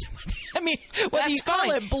a ransom. I mean, whether you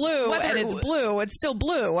call it blue and it's blue, it's still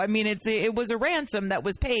blue. I mean, it was a ransom that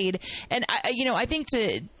was paid. And I think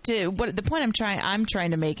what the point I'm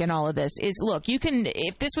trying to make in all of this is, look, you can,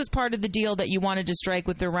 if this was part of the deal that you wanted to strike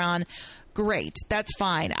with Iran, great, that's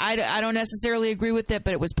fine. I don't necessarily agree with it,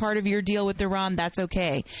 but it was part of your deal with Iran. That's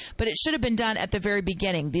okay. But it should have been done at the very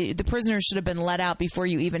beginning. The prisoners should have been let out before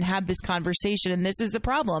you even had this conversation. And this is the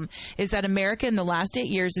problem: is that America in the last 8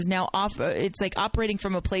 years is now off. It's like operating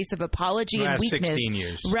from a place of apology and weakness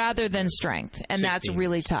rather than strength, and that's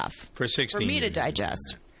really tough for 16 for me years. to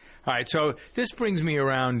digest. All right, so this brings me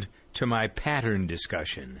around to my pattern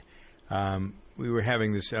discussion. We were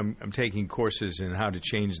having this. I'm taking courses in how to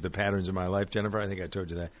change the patterns of my life, Jennifer. I think I told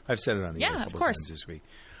you that. I've said it on the air a couple times this week.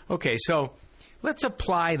 Okay, so let's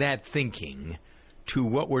apply that thinking to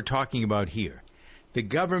what we're talking about here. The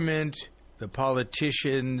government, the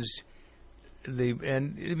politicians,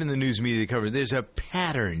 and even the news media cover. There's a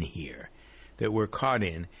pattern here that we're caught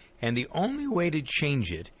in, and the only way to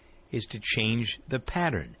change it is to change the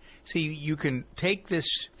pattern. See, you can take this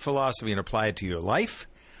philosophy and apply it to your life,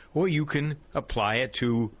 or you can apply it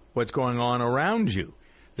to what's going on around you,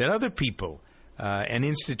 that other people and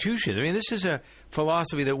institutions. I mean, this is a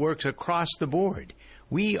philosophy that works across the board.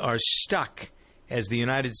 We are stuck as the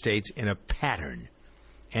United States in a pattern.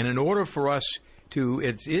 And in order for us to,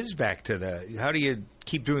 it is back to how do you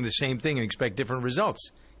keep doing the same thing and expect different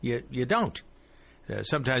results? You don't.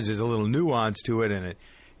 Sometimes there's a little nuance to it,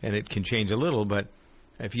 and it can change a little, but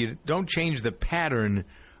if you don't change the pattern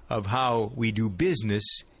of how we do business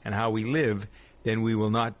and how we live, then we will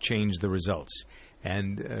not change the results.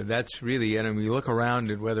 And that's really, and when you look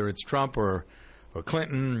around at whether it's Trump or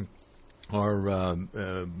Clinton or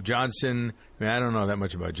Johnson, I mean, I don't know that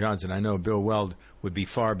much about Johnson. I know Bill Weld would be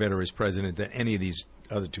far better as president than any of these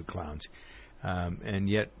other two clowns. And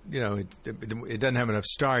yet, it doesn't have enough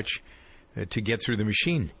starch to get through the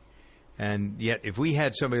machine. And yet, if we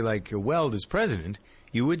had somebody like Weld as president,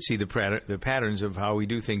 you would see the patterns of how we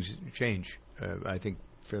do things change, I think,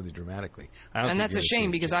 fairly dramatically. And that's a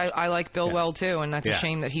shame because I like Bill Weld, too, and that's a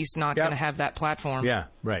shame that he's not going to have that platform. Yeah,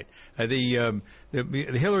 right. The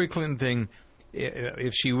Hillary Clinton thing,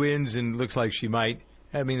 if she wins and looks like she might,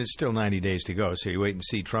 I mean, it's still 90 days to go, so you wait and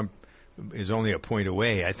see. Trump is only a point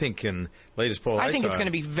away, I think, in latest poll I think it's going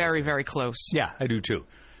to be very, very close. Yeah, I do, too.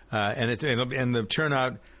 And the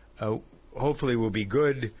turnout hopefully will be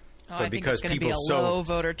good. But because people be a low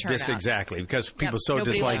voter turnout. Exactly. Because people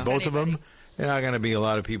dislike both of them, there are not going to be a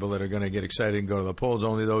lot of people that are going to get excited and go to the polls.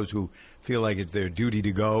 Only those who feel like it's their duty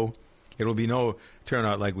to go. It will be no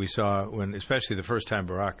turnout like we saw when, especially the first time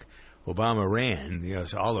Barack Obama ran.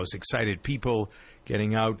 All those excited people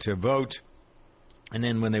getting out to vote, and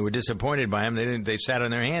then when they were disappointed by him, they sat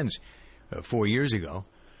on their hands 4 years ago.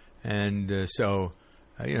 And so,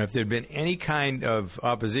 if there had been any kind of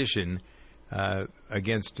opposition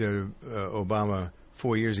against Obama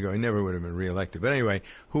 4 years ago, he never would have been reelected. But anyway,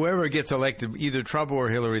 whoever gets elected, either Trump or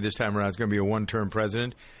Hillary this time around, is going to be a one-term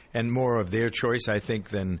president, and more of their choice, I think,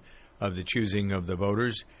 than of the choosing of the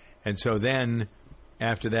voters. And so then,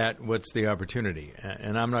 after that, what's the opportunity?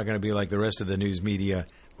 And I'm not going to be like the rest of the news media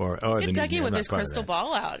or get Dougie with his crystal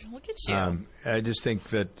ball out. Look at you. I just think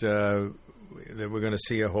that we're going to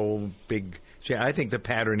see a whole big change. I think the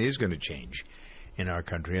pattern is going to change in our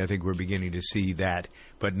country. I think we're beginning to see that,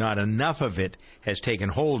 but not enough of it has taken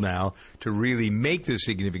hold now to really make the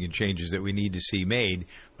significant changes that we need to see made.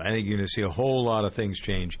 I think you're going to see a whole lot of things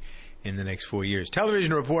change in the next 4 years.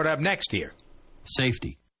 Television report up next here.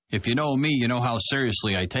 Safety. If you know me, you know how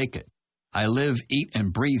seriously I take it. I live, eat,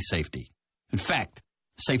 and breathe safety. In fact,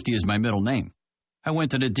 safety is my middle name. I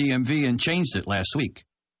went to the DMV and changed it last week.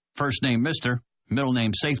 First name Mr., middle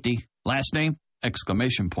name Safety, last name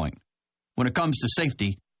exclamation point. When it comes to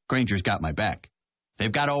safety, Grainger's got my back.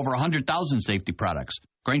 They've got over 100,000 safety products.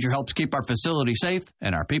 Grainger helps keep our facility safe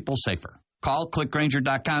and our people safer. Call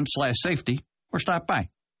clickgrainger.com/safety or stop by.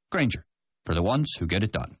 Grainger, for the ones who get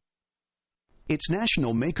it done. It's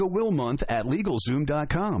National Make-A-Will Month at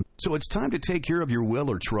LegalZoom.com, so it's time to take care of your will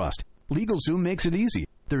or trust. LegalZoom makes it easy.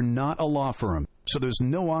 They're not a law firm, so there's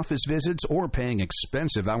no office visits or paying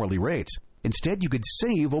expensive hourly rates. Instead, you could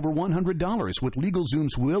save over $100 with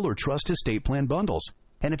LegalZoom's will or trust estate plan bundles.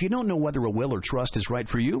 And if you don't know whether a will or trust is right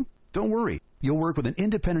for you, don't worry. You'll work with an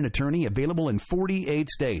independent attorney available in 48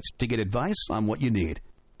 states to get advice on what you need.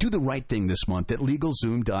 Do the right thing this month at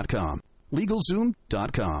LegalZoom.com.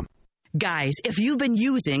 LegalZoom.com. Guys, if you've been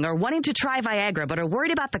using or wanting to try Viagra but are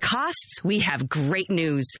worried about the costs, we have great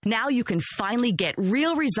news. Now you can finally get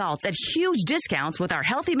real results at huge discounts with our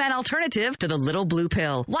Healthy Men alternative to the little blue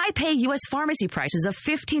pill. Why pay U.S. pharmacy prices of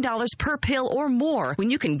 $15 per pill or more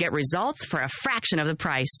when you can get results for a fraction of the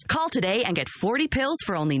price? Call today and get 40 pills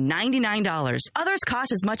for only $99. Others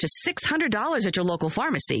cost as much as $600 at your local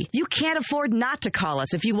pharmacy. You can't afford not to call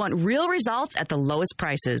us if you want real results at the lowest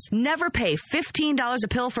prices. Never pay $15 a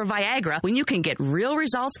pill for Viagra when you can get real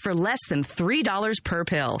results for less than $3 per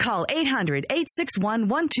pill. Call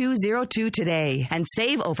 800-861-1202 today and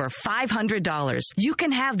save over $500. You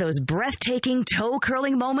can have those breathtaking,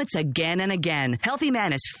 toe-curling moments again and again. Healthy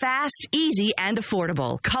Man is fast, easy, and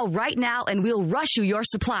affordable. Call right now and we'll rush you your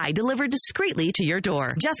supply delivered discreetly to your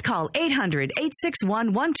door. Just call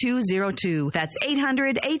 800-861-1202. That's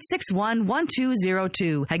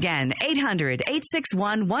 800-861-1202. Again,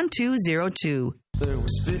 800-861-1202. There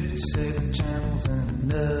was 57 channels and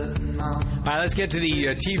nothing on. All right, let's get to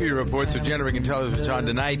the TV reports. So Jennifer can tell us what's on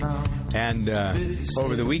tonight and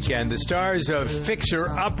over the weekend. The stars of Fixer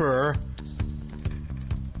Upper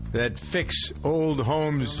that fix old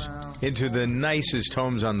homes into the nicest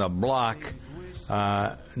homes on the block.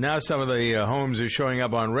 Now some of the homes are showing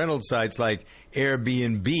up on rental sites like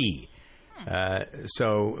Airbnb.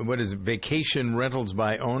 So what is it? Vacation Rentals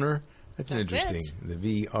by Owner? That's interesting.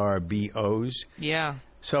 The VRBOs. Yeah.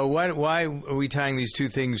 So why are we tying these two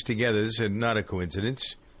things together? This is not a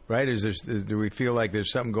coincidence, right? Do we feel like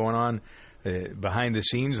there's something going on behind the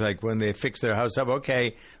scenes, like when they fix their house up?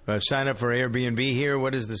 Okay, sign up for Airbnb here.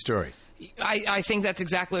 What is the story? I think that's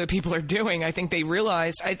exactly what people are doing. I think they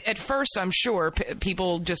realized, at first, I'm sure,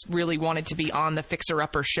 people just really wanted to be on the Fixer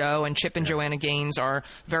Upper show, and Chip and Joanna Gaines are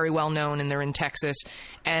very well known, and they're in Texas,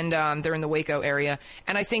 and they're in the Waco area.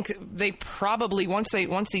 And I think they probably, once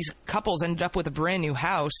these couples ended up with a brand new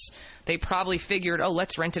house, they probably figured,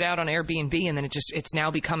 let's rent it out on Airbnb, and then it's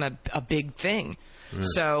now become a big thing. Mm.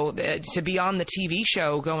 So to be on the TV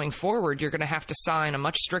show going forward, you're going to have to sign a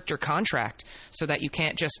much stricter contract so that you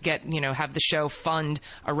can't just have the show fund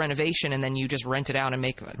a renovation and then you just rent it out and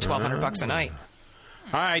make $1,200 a night.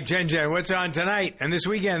 All right, Jen, what's on tonight and this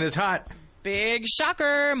weekend? It's hot. Big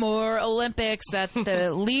shocker, more Olympics. That's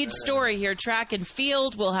the lead story here. Track and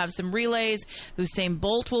field. We'll have some relays. Usain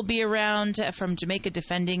Bolt will be around from Jamaica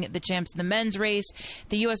defending the champs in the men's race.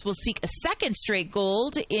 The U.S. will seek a second straight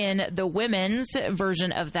gold in the women's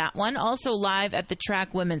version of that one. Also live at the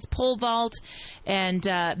track women's pole vault and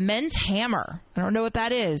men's hammer. I don't know what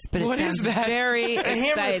that is, but it sounds very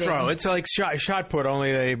exciting. Hammer throw. It's like shot put,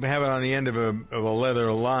 only they have it on the end of a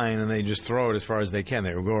leather line and they just throw it as far as they can.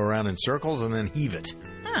 They will go around in circles and then heave it.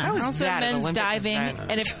 Also men's diving.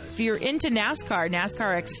 And if you're into NASCAR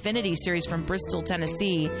Xfinity Series from Bristol,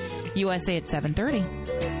 Tennessee, USA at 7:30.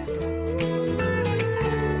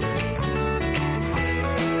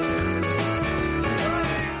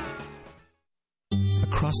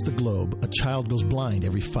 Across the globe, a child goes blind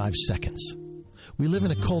every 5 seconds. We live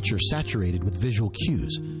in a culture saturated with visual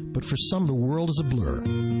cues, but for some, the world is a blur.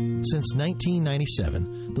 Since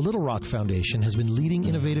 1997, the Little Rock Foundation has been leading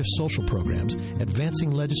innovative social programs,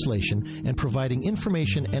 advancing legislation, and providing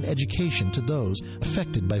information and education to those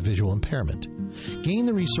affected by visual impairment. Gain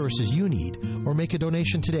the resources you need or make a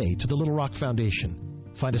donation today to the Little Rock Foundation.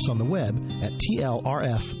 Find us on the web at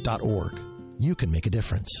tlrf.org. You can make a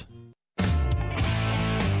difference.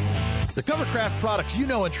 The Covercraft products you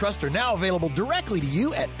know and trust are now available directly to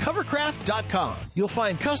you at covercraft.com. You'll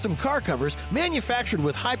find custom car covers manufactured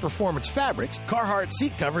with high-performance fabrics, Carhartt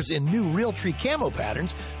seat covers in new Realtree camo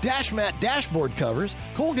patterns, Dash Mat dashboard covers,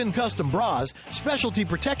 Colgan custom bras, specialty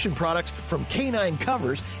protection products from K9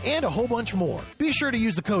 Covers, and a whole bunch more. Be sure to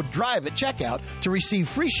use the code DRIVE at checkout to receive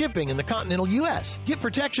free shipping in the continental U.S. Get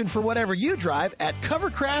protection for whatever you drive at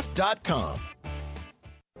covercraft.com.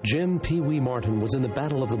 Jim Pee Wee Martin was in the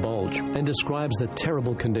Battle of the Bulge and describes the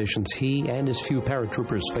terrible conditions he and his few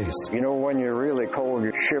paratroopers faced. You know, when you're really cold,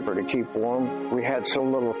 you shiver to keep warm. We had so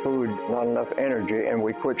little food, not enough energy, and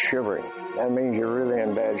we quit shivering. That means you're really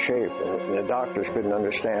in bad shape, and the doctors couldn't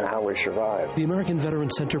understand how we survived. The American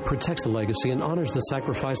Veterans Center protects the legacy and honors the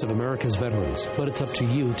sacrifice of America's veterans, but it's up to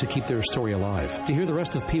you to keep their story alive. To hear the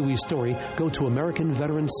rest of Pee Wee's story, go to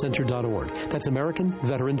AmericanVeteransCenter.org. That's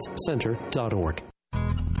AmericanVeteransCenter.org.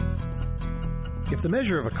 If the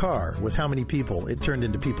measure of a car was how many people it turned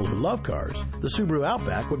into people who love cars, the Subaru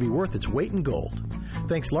Outback would be worth its weight in gold,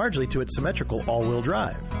 thanks largely to its symmetrical all-wheel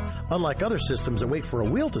drive. Unlike other systems that wait for a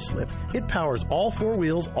wheel to slip, it powers all four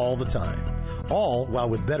wheels all the time, all while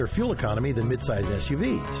with better fuel economy than midsize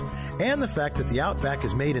SUVs. And the fact that the Outback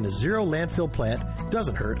is made in a zero landfill plant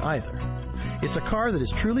doesn't hurt either. It's a car that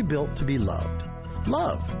is truly built to be loved.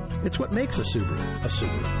 Love. It's what makes a Subaru a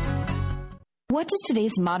Subaru. What does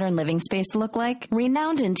today's modern living space look like?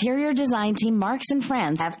 Renowned interior design team Marks &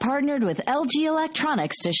 Friends have partnered with LG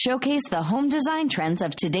Electronics to showcase the home design trends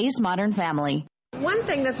of today's modern family. One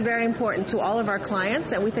thing that's very important to all of our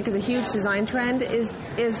clients and we think is a huge design trend is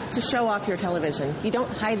to show off your television. You don't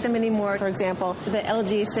hide them anymore. For example, the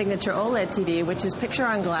LG Signature OLED TV, which is picture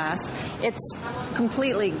on glass, it's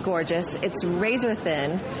completely gorgeous. It's razor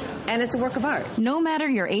thin. And it's a work of art. No matter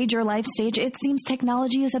your age or life stage, it seems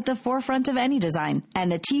technology is at the forefront of any design,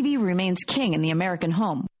 and the TV remains king in the American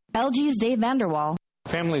home. LG's Dave Vanderwall.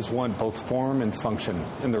 Families want both form and function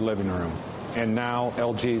in their living room, and now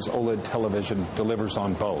LG's OLED television delivers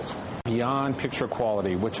on both. Beyond picture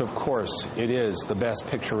quality, which of course it is the best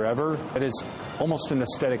picture ever, it is almost an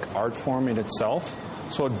aesthetic art form in itself.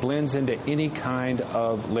 So it blends into any kind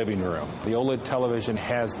of living room. The OLED television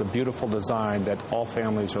has the beautiful design that all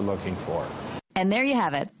families are looking for. And there you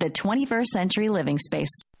have it, the 21st century living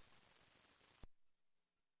space.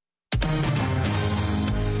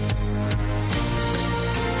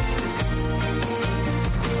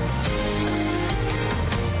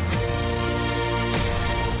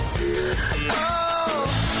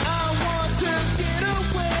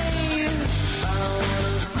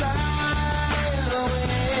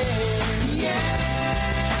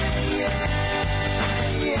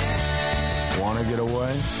 Get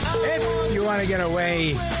away? If you want to get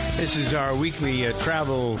away, this is our weekly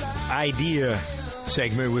travel idea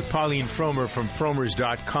segment with Pauline Frommer from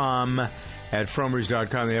Frommers.com. At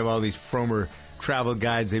Frommers.com, they have all these Frommer travel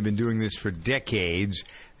guides. They've been doing this for decades.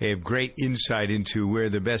 They have great insight into where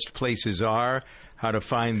the best places are, how to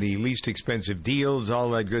find the least expensive deals, all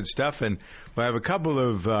that good stuff. And we'll have a couple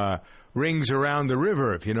of rings around the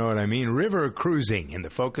river, if you know what I mean. River cruising in the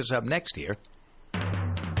focus up next here.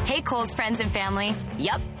 Hey, Kohl's friends and family.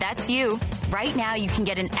 Yup, that's you. Right now, you can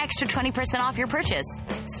get an extra 20% off your purchase.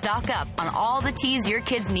 Stock up on all the tees your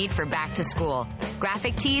kids need for back to school.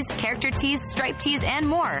 Graphic tees, character tees, striped tees, and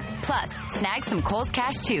more. Plus, snag some Kohl's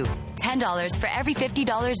cash, too. $10 for every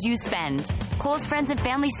 $50 you spend. Kohl's friends and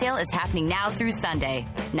family sale is happening now through Sunday.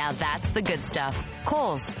 Now that's the good stuff.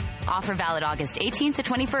 Kohl's. Offer valid August 18th to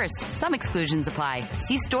 21st. Some exclusions apply.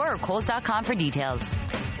 See store or Kohls.com for details.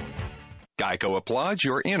 Geico applauds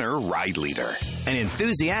your inner ride leader. An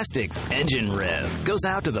enthusiastic engine rev goes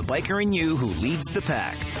out to the biker in you who leads the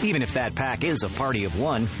pack. Even if that pack is a party of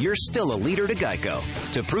one, you're still a leader to Geico.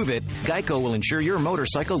 To prove it, Geico will insure your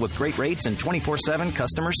motorcycle with great rates and 24/7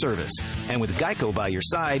 customer service. And with Geico by your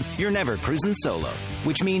side, you're never cruising solo,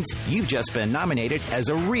 which means you've just been nominated as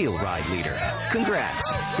a real ride leader.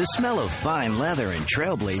 Congrats. The smell of fine leather and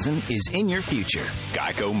trailblazing is in your future.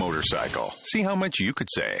 Geico Motorcycle. See how much you could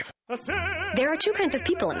save. There are two kinds of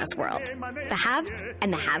people in this world, the haves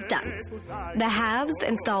and the have-dones. The haves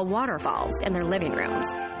install waterfalls in their living rooms.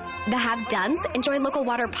 The have-dones enjoy local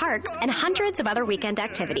water parks and hundreds of other weekend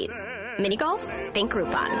activities. Mini golf? Think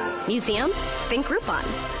Groupon. Museums? Think Groupon.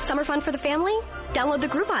 Summer fun for the family? Download the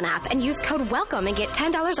Groupon app and use code WELCOME and get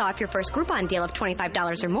 $10 off your first Groupon deal of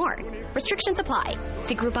 $25 or more. Restrictions apply.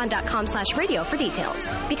 See Groupon.com/radio for details.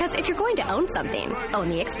 Because if you're going to own something, own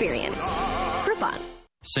the experience. Groupon.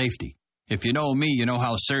 Safety. If you know me, you know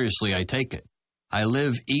how seriously I take it. I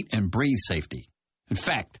live, eat, and breathe safety. In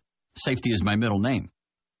fact, safety is my middle name.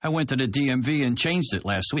 I went to the DMV and changed it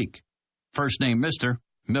last week. First name Mr.,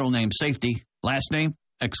 middle name safety, last name,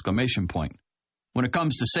 exclamation point. When it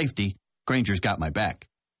comes to safety, Grainger's got my back.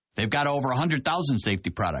 They've got over 100,000 safety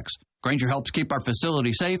products. Grainger helps keep our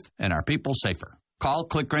facility safe and our people safer. Call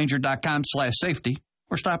clickgrainger.com/safety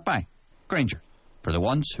or stop by. Grainger, for the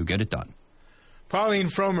ones who get it done. Pauline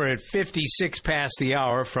Frommer at 56 past the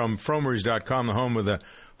hour from Frommers.com, the home of the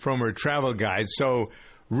Frommer Travel Guide. So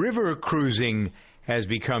river cruising has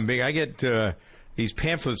become big. I get these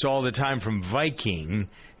pamphlets all the time from Viking.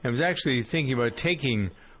 I was actually thinking about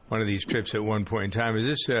taking one of these trips at one point in time. Is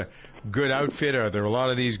this a good outfit? Are there a lot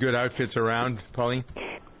of these good outfits around, Pauline?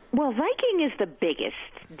 Well, Viking is the biggest.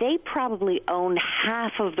 They probably own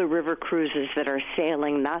half of the river cruises that are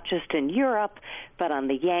sailing, not just in Europe, but on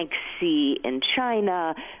the Yangtze in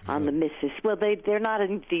China, on the Mississippi. Well, they're not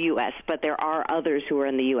in the U.S., but there are others who are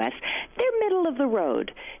in the U.S. They're middle of the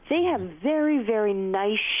road. They have very, very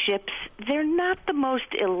nice ships. They're not the most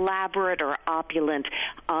elaborate or opulent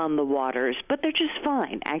on the waters, but they're just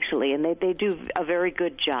fine, actually, and they do a very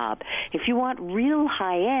good job. If you want real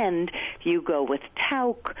high-end, you go with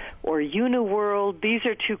Tauk or Uniworld. These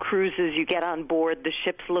are two cruises you get on board. The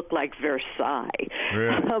ships look like Versailles.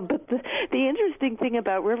 Really? But the interesting thing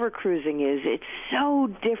about river cruising is it's so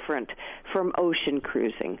different from ocean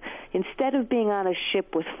cruising. Instead of being on a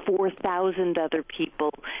ship with 4,000 other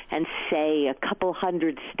people and, say, a couple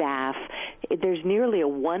hundred staff, there's nearly a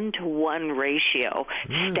 1-to-1 ratio,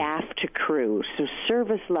 staff to crew. So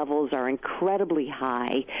service levels are incredibly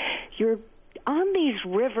high. You're on these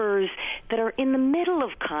rivers that are in the middle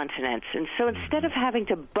of continents, and so instead of having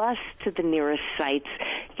to bus to the nearest sites,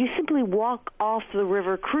 you simply walk off the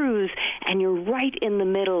river cruise and you're right in the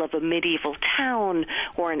middle of a medieval town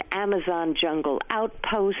or an Amazon jungle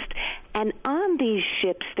outpost. And on these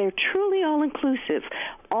ships, they're truly all-inclusive.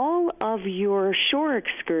 All of your shore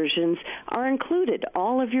excursions are included.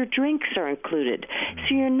 All of your drinks are included.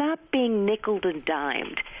 So you're not being nickeled and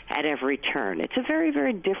dimed at every turn. It's a very,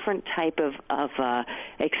 very different type of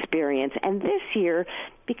experience. And this year,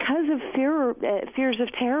 because of fears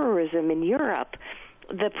of terrorism in Europe,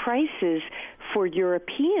 the prices for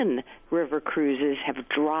European river cruises have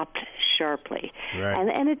dropped sharply. Right.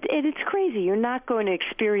 And it's crazy. You're not going to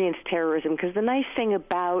experience terrorism because the nice thing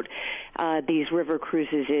about these river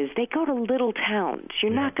cruises is they go to little towns.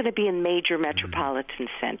 You're not going to be in major metropolitan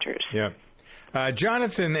centers. Yeah.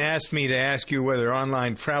 Jonathan asked me to ask you whether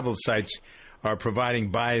online travel sites are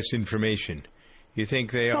providing biased information. You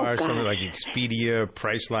think they are? Something like Expedia,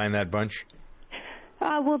 Priceline, that bunch?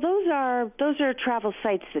 Well, those are travel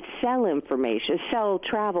sites that sell information, sell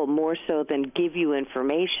travel more so than give you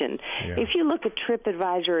information. Yeah. If you look at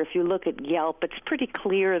TripAdvisor, if you look at Yelp, it's pretty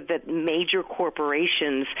clear that major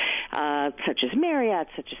corporations, such as Marriott,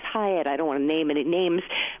 such as Hyatt, I don't want to name any names,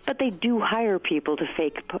 but they do hire people to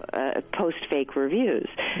post fake reviews.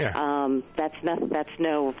 Yeah. That's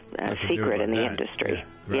no secret in the industry.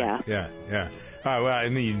 Yeah. Right. Yeah. Well, I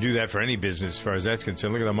mean, you can do that for any business as far as that's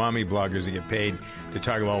concerned. Look at the mommy bloggers that get paid to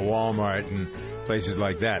talk about Walmart and places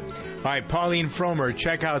like that. All right, Pauline Frommer.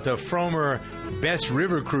 Check out the Frommer Best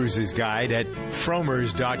River Cruises Guide at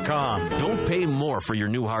Frommers.com. Don't pay more for your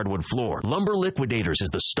new hardwood floor. Lumber Liquidators is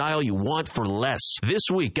the style you want for less. This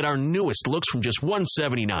week, get our newest looks from just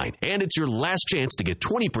 $179. And it's your last chance to get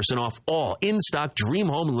 20% off all in-stock Dream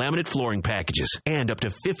Home laminate flooring packages. And up to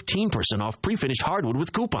 15% off pre-finished hardwood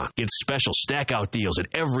with coupon. Get special stack-out deals at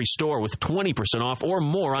every store with 20% off or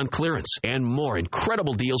more on clearance. And more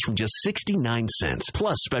incredible deals from just 69 cents.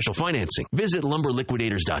 Plus special financing. Visit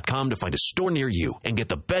LumberLiquidators.com to find a store near you and get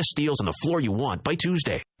the best deals on the floor you want by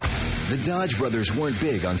Tuesday. The Dodge brothers weren't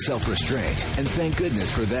big on self-restraint, and thank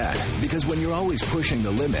goodness for that, because when you're always pushing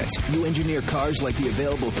the limits, you engineer cars like the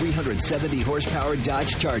available 370-horsepower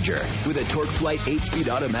Dodge Charger with a TorqueFlite 8-speed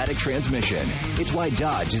automatic transmission. It's why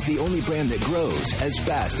Dodge is the only brand that grows as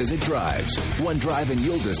fast as it drives. One drive and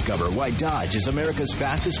you'll discover why Dodge is America's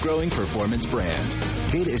fastest-growing performance brand.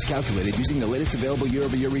 Data is calculated using the latest available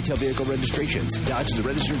year-over-year retail vehicle registrations. Dodge is a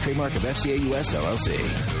registered trademark of FCA US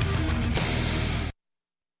LLC.